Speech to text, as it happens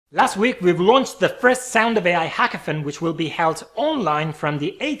Last week, we've launched the first Sound of AI Hackathon, which will be held online from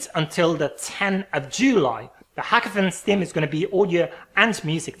the 8th until the 10th of July. The hackathon's theme is going to be audio and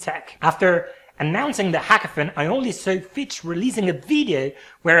music tech. After announcing the hackathon, I only saw fit releasing a video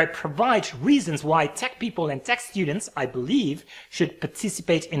where I provide reasons why tech people and tech students, I believe, should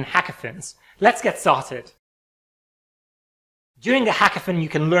participate in hackathons. Let's get started. During a hackathon, you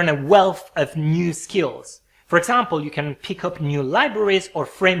can learn a wealth of new skills. For example, you can pick up new libraries or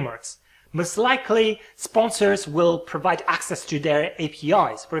frameworks. Most likely, sponsors will provide access to their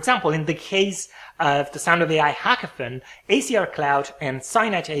APIs. For example, in the case of the Sound of AI Hackathon, ACR Cloud and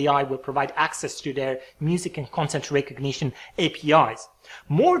Sound of AI will provide access to their music and content recognition APIs.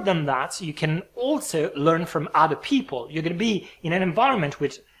 More than that, you can also learn from other people. You're going to be in an environment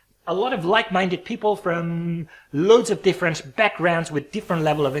with a lot of like-minded people from loads of different backgrounds with different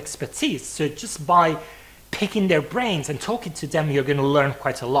level of expertise. So just by picking their brains and talking to them, you're going to learn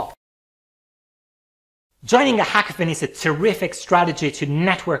quite a lot. Joining a hackathon is a terrific strategy to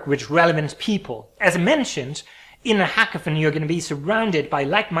network with relevant people. As I mentioned, in a hackathon, you're going to be surrounded by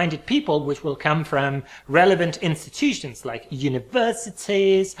like-minded people, which will come from relevant institutions like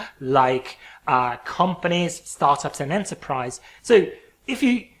universities, like companies, startups, and enterprise. So if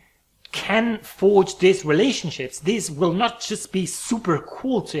you can forge these relationships, these will not just be super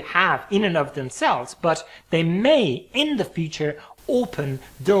cool to have in and of themselves, but they may, in the future, open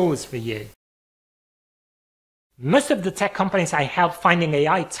doors for you. Most of the tech companies I help finding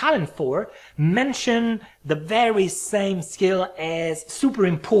AI talent for mention the very same skill as super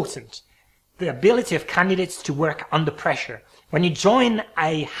important: the ability of candidates to work under pressure. When you join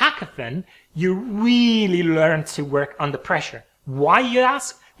a hackathon, you really learn to work under pressure. Why, you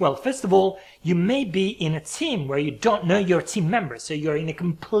ask? Well, first of all, you may be in a team where you don't know your team members, so you're in a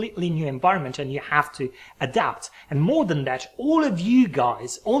completely new environment and you have to adapt. And more than that, all of you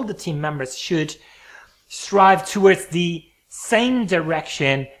guys, all the team members should strive towards the same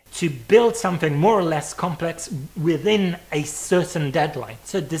direction to build something more or less complex within a certain deadline.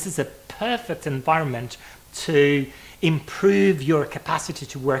 So this is a perfect environment to improve your capacity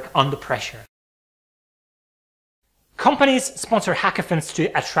to work under pressure. Companies sponsor hackathons to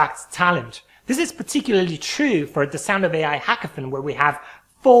attract talent. This is particularly true for the Sound of AI Hackathon, where we have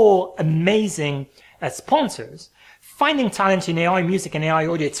 4 amazing sponsors. Finding talent in AI music and AI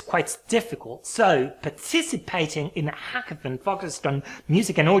audio is quite difficult, so participating in a hackathon focused on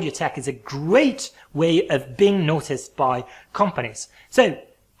music and audio tech is a great way of being noticed by companies. So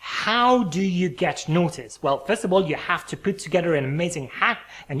how do you get noticed? Well, first of all, you have to put together an amazing hack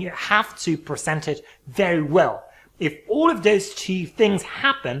and you have to present it very well. If all of those 2 things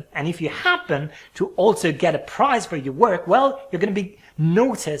happen, and if you happen to also get a prize for your work, well, you're going to be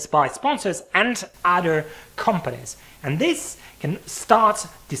noticed by sponsors and other companies. And this can start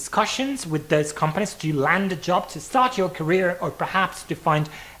discussions with those companies to land a job, to start your career, or perhaps to find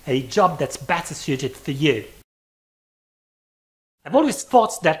a job that's better suited for you. I've always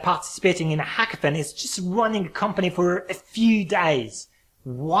thought that participating in a hackathon is just running a company for a few days.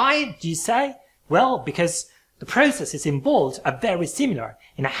 Why, do you say? Well, because the processes involved are very similar.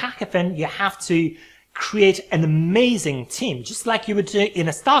 In a hackathon, you have to create an amazing team, just like you would do in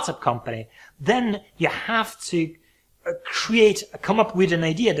a startup company. Then you have to come up with an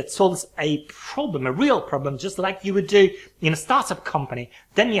idea that solves a problem, a real problem, just like you would do in a startup company.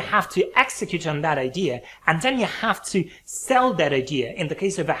 Then you have to execute on that idea, and then you have to sell that idea. In the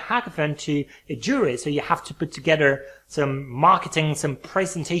case of a hackathon, to a jury, so you have to put together some marketing, some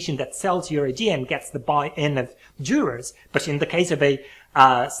presentation that sells your idea and gets the buy-in of jurors. But in the case of a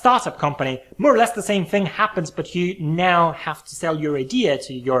startup company, more or less the same thing happens, but you now have to sell your idea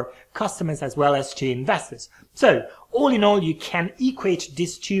to your customers as well as to investors. So all in all, you can equate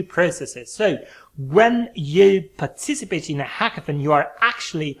these 2 processes. So when you participate in a hackathon, you are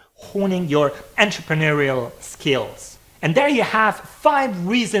actually honing your entrepreneurial skills. And there you have 5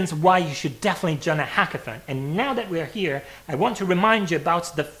 reasons why you should definitely join a hackathon. And now that we're here, I want to remind you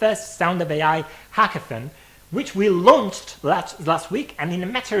about the first Sound of AI Hackathon, which we launched last week. And in a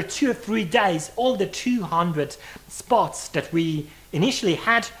matter of 2 or 3 days, all the 200 spots that we initially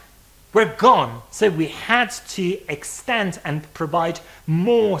had were gone. So we had to extend and provide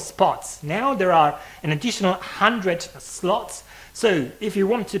more spots. Now there are an additional 100 slots. So if you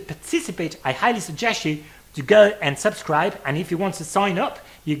want to participate, I highly suggest you to go and subscribe. And if you want to sign up,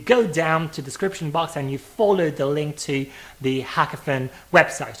 you go down to the description box and you follow the link to the hackathon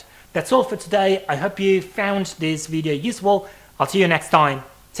website. That's all for today. I hope you found this video useful. I'll see you next time.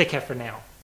 Take care for now.